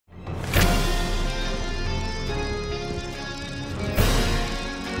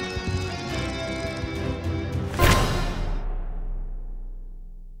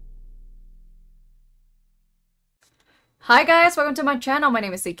Hi guys, welcome to my channel. My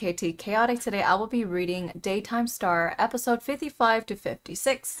name is CKT Chaotic. Today I will be reading Daytime Star episode 55 to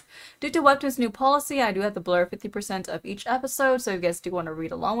 56. Due to Webtoon's new policy, I do have to blur 50% of each episode, so if you guys do want to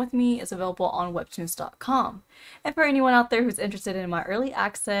read along with me, it's available on webtoons.com. And for anyone out there who's interested in my early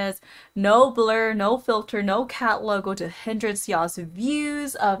access, no blur, no filter, no cat logo to hinder y'all's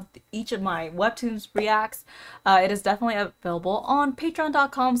views of each of my Webtoons reacts, it is definitely available on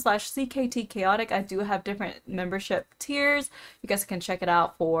patreon.com/cktchaotic. I do have different membership tiers. You guys can check it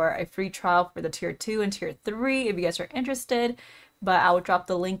out for a free trial for the tier 2 and tier 3 if you guys are interested. But I will drop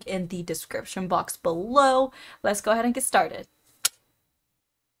the link in the description box below. Let's go ahead and get started.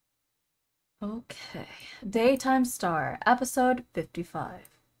 Okay. Daytime Star, episode 55.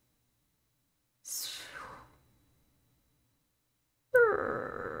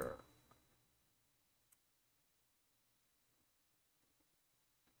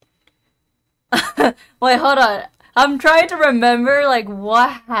 Wait, hold on. I'm trying to remember like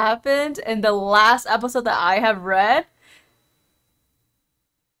what happened in the last episode that I have read.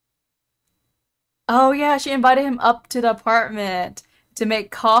 Oh yeah, she invited him up to the apartment to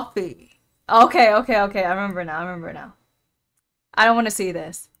make coffee. Okay. I remember now. I remember now. I don't want to see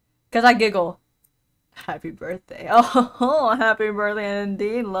this because I giggle. Happy birthday. Oh, happy birthday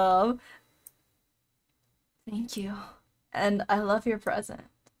indeed, love. Thank you. And I love your present.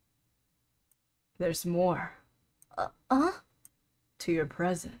 There's more. To your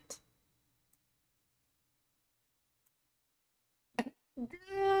present.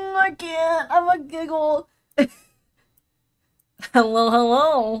 I can't. I'm a giggle.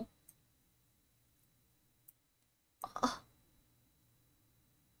 Hello.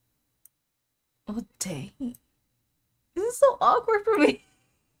 Oh, dang. This is so awkward for me.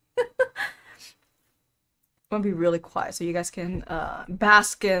 I'm gonna be really quiet so you guys can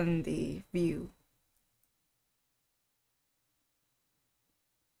bask in the view.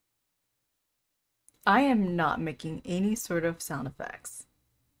 I am not making any sort of sound effects.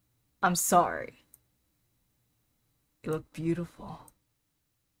 I'm sorry. You look beautiful.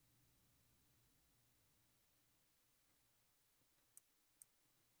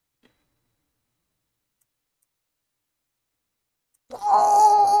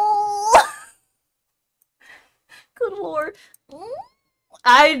 Oh! Good lord.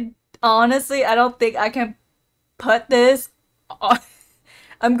 I honestly, I don't think I can put this on.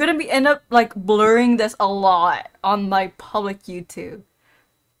 I'm gonna end up like blurring this a lot on my public YouTube.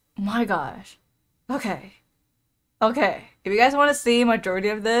 My gosh. Okay. Okay. If you guys want to see majority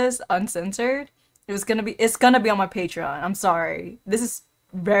of this uncensored, it's gonna be on my Patreon. I'm sorry. This is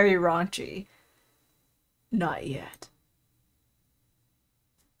very raunchy. Not yet.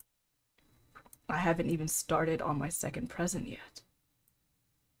 I haven't even started on my second present yet.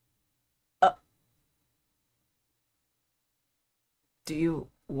 Uh, do you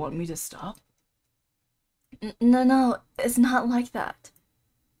want me to stop? No, it's not like that.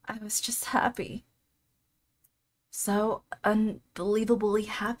 I was just happy. So unbelievably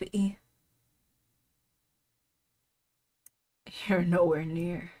happy. You're nowhere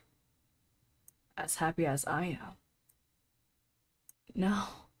near as happy as I am. No,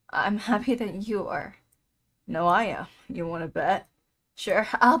 I'm happy that you are. No, I am. You want to bet? Sure,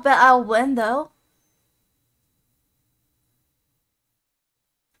 I'll bet I'll win though.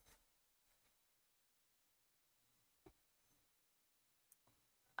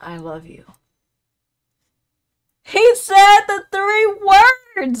 I love you. He said the 3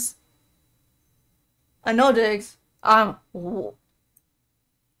 words! I know, Diggs. Uh,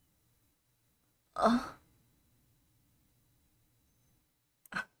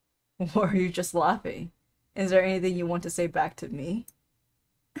 or are you just laughing? Is there anything you want to say back to me?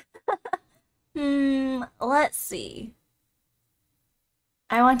 Let's see.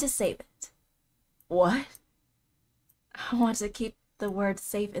 I want to save it. What? I want to keep the words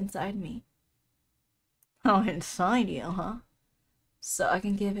safe inside me. Oh, inside you, huh? So I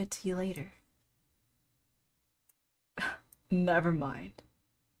can give it to you later. Never mind.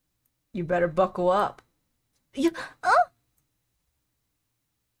 You better buckle up. Yeah,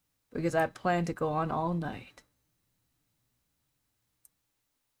 because I plan to go on all night.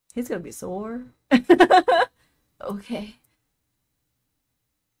 He's gonna be sore. Okay.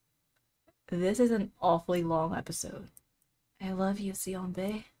 This is an awfully long episode. I love you,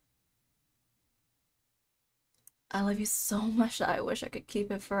 Seonbae. I love you so much that I wish I could keep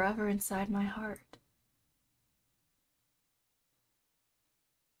it forever inside my heart.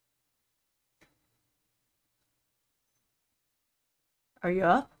 Are you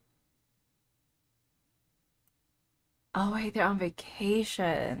up? Oh wait, they're on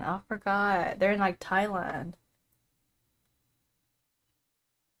vacation. I forgot. They're in like Thailand.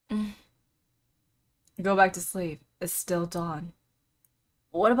 Go back to sleep. It's still dawn.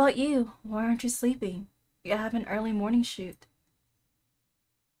 What about you? Why aren't you sleeping? You have an early morning shoot.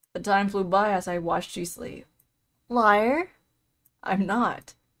 The time flew by as I watched you sleep. Liar. I'm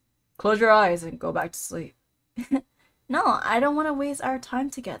not. Close your eyes and go back to sleep. No, I don't want to waste our time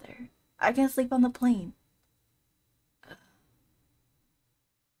together. I can sleep on the plane.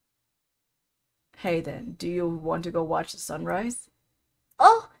 Hey then, do you want to go watch the sunrise?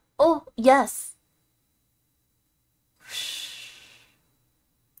 Oh, yes.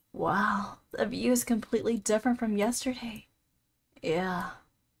 Wow, the view is completely different from yesterday. Yeah.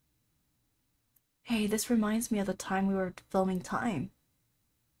 Hey, this reminds me of the time we were filming Time.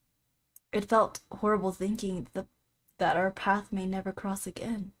 It felt horrible thinking that our path may never cross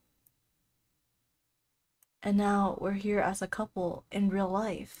again. And now we're here as a couple in real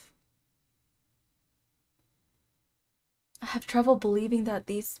life. I have trouble believing that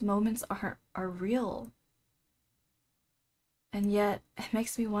these moments are real. And yet, it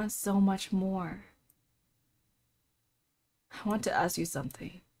makes me want so much more. I want to ask you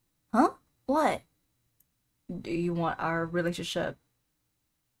something. Huh? What? Do you want our relationship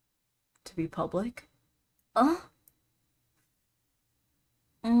to be public?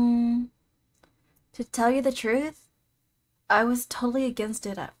 To tell you the truth, I was totally against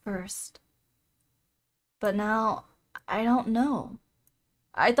it at first. But now, I don't know.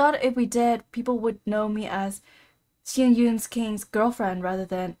 I thought if we did, people would know me as Seunghyeon Kang's girlfriend rather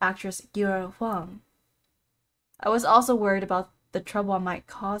than actress Yura Hwang. I was also worried about the trouble I might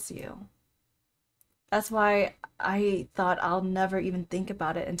cause you. That's why I thought I'll never even think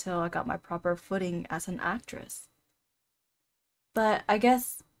about it until I got my proper footing as an actress. But I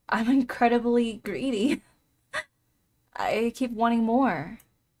guess I'm incredibly greedy. I keep wanting more.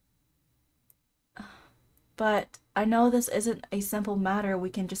 But I know this isn't a simple matter we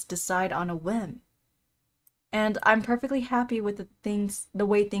can just decide on a whim. And I'm perfectly happy with the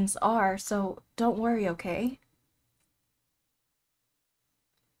way things are, so don't worry, okay?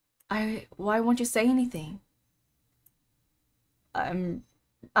 Why won't you say anything? I'm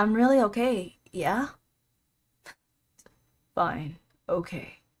really okay, yeah? Fine,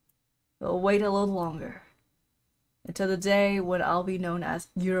 okay. We'll wait a little longer. Until the day when I'll be known as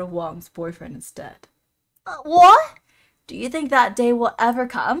Yura Hwang's boyfriend instead. What? Do you think that day will ever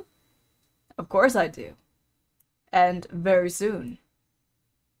come? Of course I do. And very soon.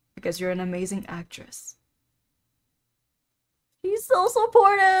 Because you're an amazing actress. He's so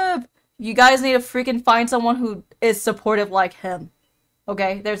supportive! You guys need to freaking find someone who is supportive like him.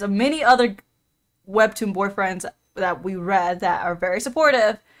 Okay? There's many other Webtoon boyfriends that we read that are very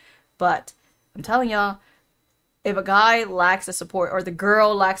supportive. But I'm telling y'all, if a guy lacks the support or the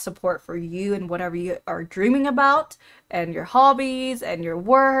girl lacks support for you and whatever you are dreaming about and your hobbies and your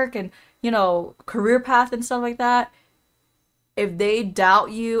work and, you know, career path and stuff like that, if they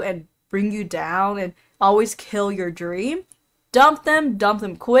doubt you and bring you down and always kill your dream, dump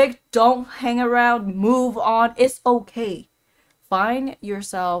them quick. Don't hang around, move on. It's okay. Find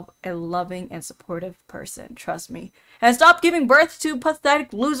yourself a loving and supportive person, trust me. And stop giving birth to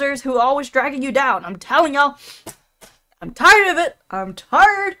pathetic losers who are always dragging you down. I'm telling y'all, I'm tired of it. I'm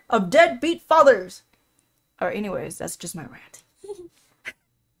tired of deadbeat fathers. Or anyways, that's just my rant.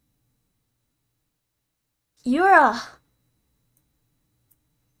 Yura!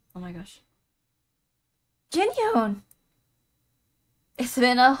 Oh my gosh. Jinyoon! It's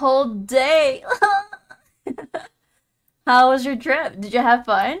been a whole day! How was your trip? Did you have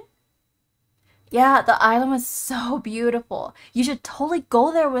fun? Yeah, the island was so beautiful. You should totally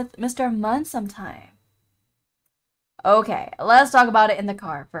go there with Mr. Mun sometime. Okay, let's talk about it in the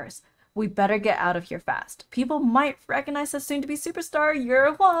car first. We better get out of here fast. People might recognize the soon-to-be superstar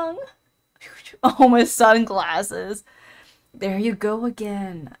Yura Hwang. Oh, my sunglasses. There you go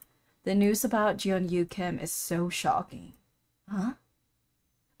again. The news about Jeon Kim is so shocking. Huh?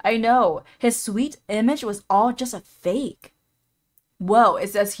 I know. His sweet image was all just a fake. Whoa, it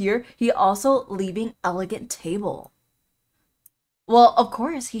says here, he also leaving elegant table. Well, of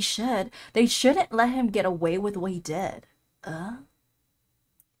course he should. They shouldn't let him get away with what he did.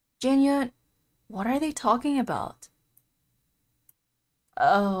 Jinyun, what are they talking about?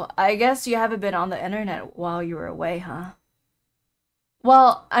 Oh, I guess you haven't been on the internet while you were away, huh?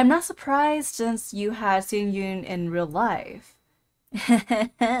 Well, I'm not surprised since you had seen Yoon in real life. Just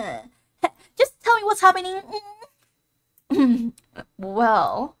tell me what's happening.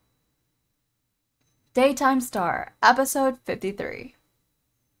 Well, Daytime Star, episode 53.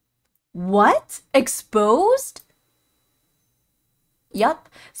 What? Exposed? Yup,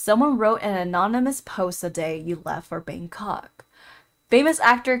 someone wrote an anonymous post the day you left for Bangkok. Famous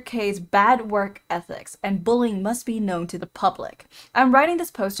actor K's bad work ethics and bullying must be known to the public. I'm writing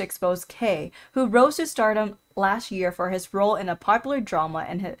this post to expose K, who rose to stardom last year for his role in a popular drama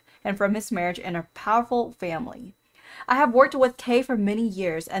and from his marriage in a powerful family. I have worked with K for many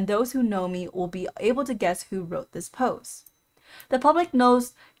years, and those who know me will be able to guess who wrote this post. The public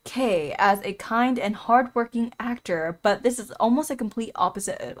knows K as a kind and hardworking actor, but this is almost a complete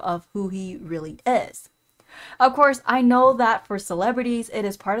opposite of who he really is. Of course, I know that for celebrities, it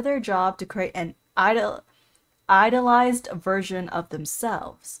is part of their job to create an idealized version of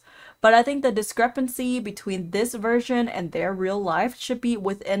themselves. But I think the discrepancy between this version and their real life should be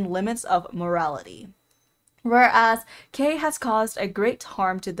within limits of morality. Whereas K has caused a great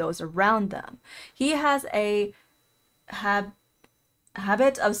harm to those around them. He has a habit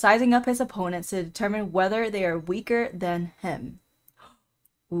of sizing up his opponents to determine whether they are weaker than him.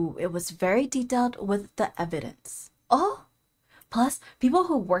 Ooh, it was very detailed with the evidence. Oh! Plus, people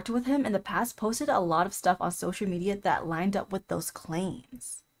who worked with him in the past posted a lot of stuff on social media that lined up with those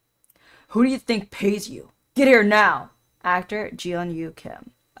claims. Who do you think pays you? Get here now! Actor Seunghyeon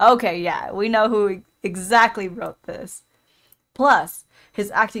Kang. Okay, yeah, we know who exactly wrote this. Plus,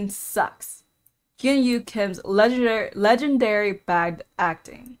 his acting sucks. Seunghyeon Kang's legendary bad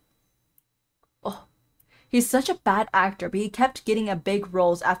acting. Oh, he's such a bad actor, but he kept getting a big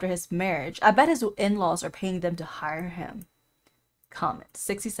roles after his marriage. I bet his in-laws are paying them to hire him. Comment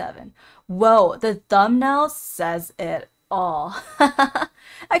 67. Whoa, the thumbnail says it all.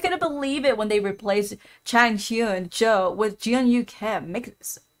 I couldn't believe it when they replaced Chang Hyun Jo with Seunghyeon Kang.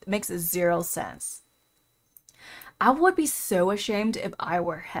 Makes zero sense. I would be so ashamed if I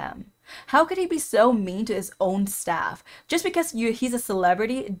were him. How could he be so mean to his own staff? Just because he's a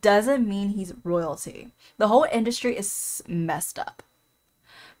celebrity doesn't mean he's royalty. The whole industry is messed up.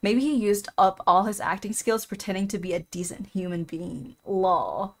 Maybe he used up all his acting skills pretending to be a decent human being.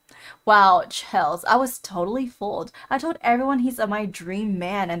 Lol. Wow, Chels, I was totally fooled. I told everyone he's my dream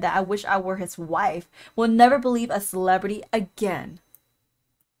man and that I wish I were his wife. Will never believe a celebrity again.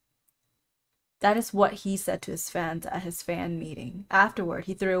 That is what he said to his fans at his fan meeting. Afterward,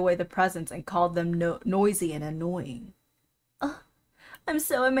 he threw away the presents and called them noisy and annoying. I'm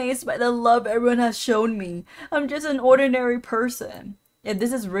so amazed by the love everyone has shown me. I'm just an ordinary person. If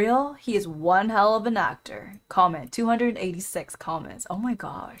this is real, he is one hell of an actor. Comment, 286 comments. Oh my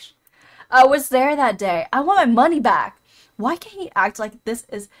gosh. I was there that day. I want my money back. Why can't he act like this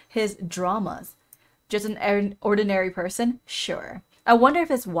is his dramas? Just an ordinary person? Sure. I wonder if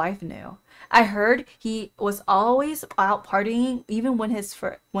his wife knew. I heard he was always out partying even when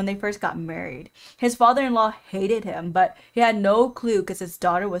they first got married. His father-in-law hated him, but he had no clue because his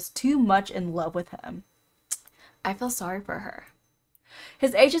daughter was too much in love with him. I feel sorry for her.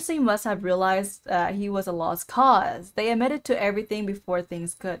 His agency must have realized that he was a lost cause. They admitted to everything before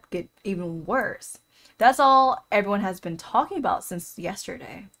things could get even worse. That's all everyone has been talking about since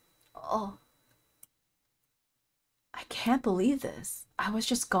yesterday. Oh. I can't believe this. I was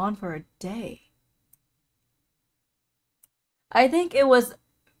just gone for a day. I think it was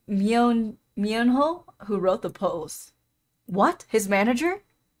Myunho who wrote the post. What? His manager?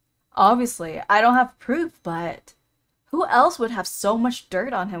 Obviously, I don't have proof, but who else would have so much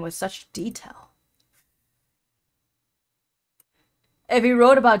dirt on him with such detail? If he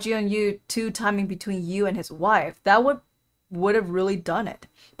wrote about Jeonyu two-timing between you and his wife, that would have really done it.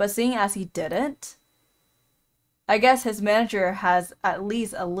 But seeing as he didn't, I guess his manager has at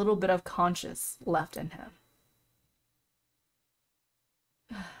least a little bit of conscience left in him.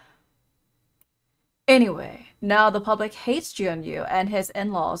 Anyway, now the public hates Jeonyu and his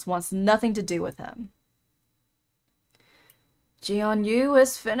in-laws wants nothing to do with him. Jeonyu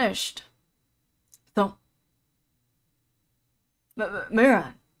is finished. So,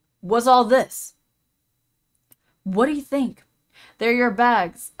 Miran, what's all this? What do you think? They're your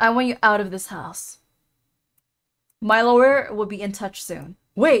bags. I want you out of this house. My lawyer will be in touch soon.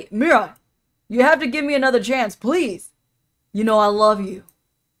 Wait, Miran! You have to give me another chance, please! You know I love you.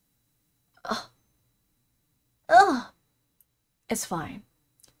 It's fine.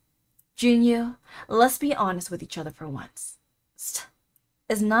 Junyu, let's be honest with each other for once.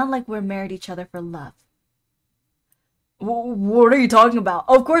 It's not like we're married each other for love. What are you talking about?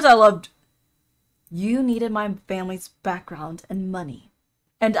 Of course I loved... You needed my family's background and money.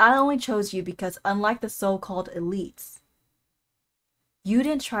 And I only chose you because, unlike the so-called elites, you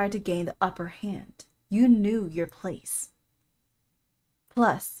didn't try to gain the upper hand. You knew your place.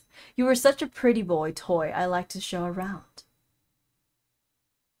 Plus, you were such a pretty boy toy I like to show around.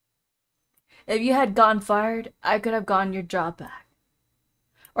 If you had gotten fired, I could have gotten your job back.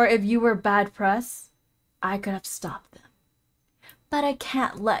 Or if you were bad press, I could have stopped them. But I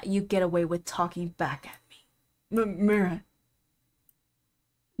can't let you get away with talking back at me. Mirren.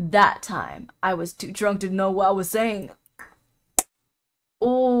 That time, I was too drunk to know what I was saying.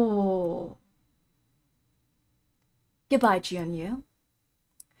 Oh. Goodbye, Jianyu.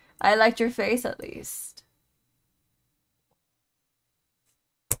 I liked your face at least.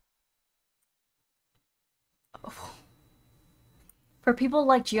 Oh. For people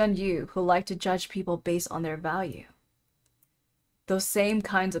like Jianyu who like to judge people based on their value, those same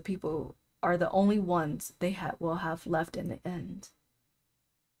kinds of people are the only ones they will have left in the end.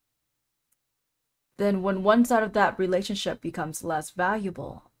 Then when one side of that relationship becomes less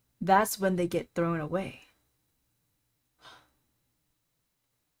valuable, that's when they get thrown away.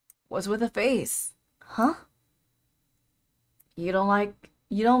 What's with the face? Huh? You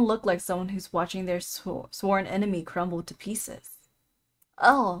don't look like someone who's watching their sworn enemy crumble to pieces.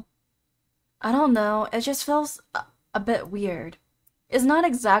 Oh, I don't know. It just feels a bit weird. It's not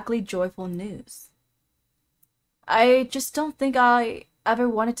exactly joyful news. I just don't think I ever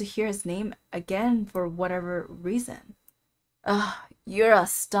wanted to hear his name again for whatever reason. Ugh, Yura,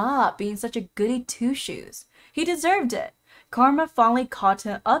 stop being such a goody two-shoes. He deserved it. Karma finally caught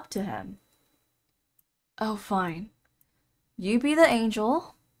up to him. Oh, fine. You be the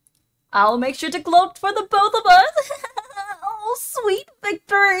angel. I'll make sure to gloat for the both of us. Oh, sweet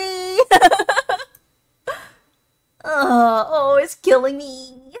victory. Oh, it's killing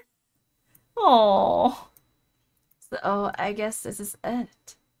me. Oh. So, I guess this is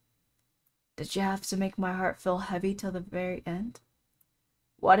it. Did you have to make my heart feel heavy till the very end?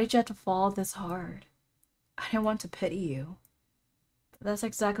 Why did you have to fall this hard? I didn't want to pity you. But that's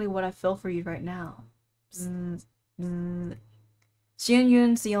exactly what I feel for you right now. Seunghyeon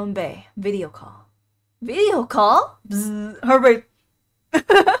Seonbae, video call. Video call? Hurry.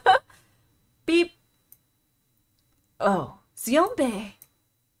 Beep. Oh, Seonbae.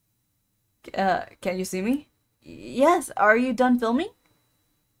 Can you see me? Yes, are you done filming?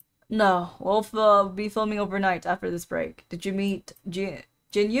 No, we'll be filming overnight after this break. Did you meet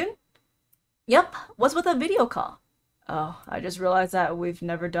Jinyun? Yep, what's with a video call? Oh, I just realized that we've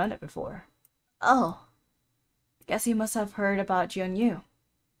never done it before. Oh, guess you must have heard about Jianyu.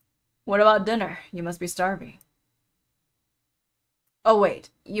 What about dinner? You must be starving. Oh wait,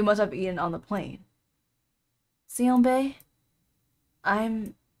 you must have eaten on the plane. Seonbae,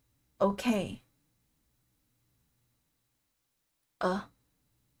 I'm okay.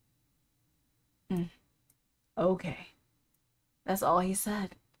 Okay. That's all he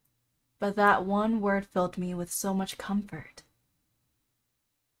said. But that one word filled me with so much comfort.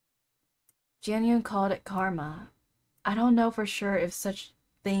 Jianyun called it karma. I don't know for sure if such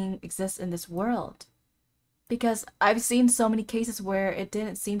thing exists in this world, because I've seen so many cases where it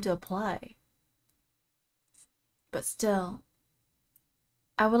didn't seem to apply. But still,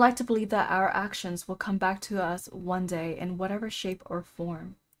 I would like to believe that our actions will come back to us one day in whatever shape or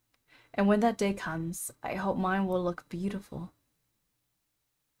form. And when that day comes, I hope mine will look beautiful.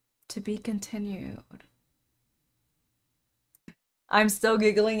 To be continued. I'm still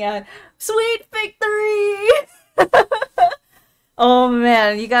giggling at sweet victory! Oh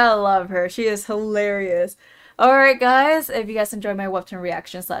man, you gotta love her. She is hilarious. Alright guys, if you guys enjoyed my webtoon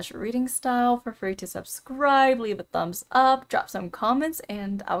reaction / reading style, feel free to subscribe, leave a thumbs up, drop some comments,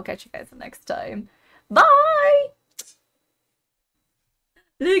 and I'll catch you guys next time. Bye!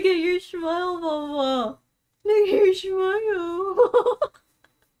 Look at your smile, Mama. Look at your smile.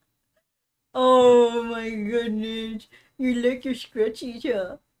 Oh my goodness. You like your scratchies,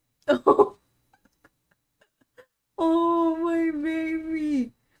 huh? Oh. Oh, my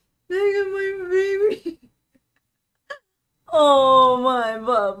baby. Look at my baby. Oh, my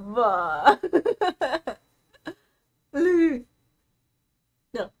Baba. Look.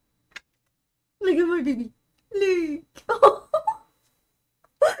 No. Look at my baby. Look. Oh.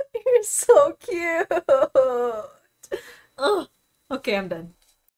 You're so cute. Oh, okay, I'm done.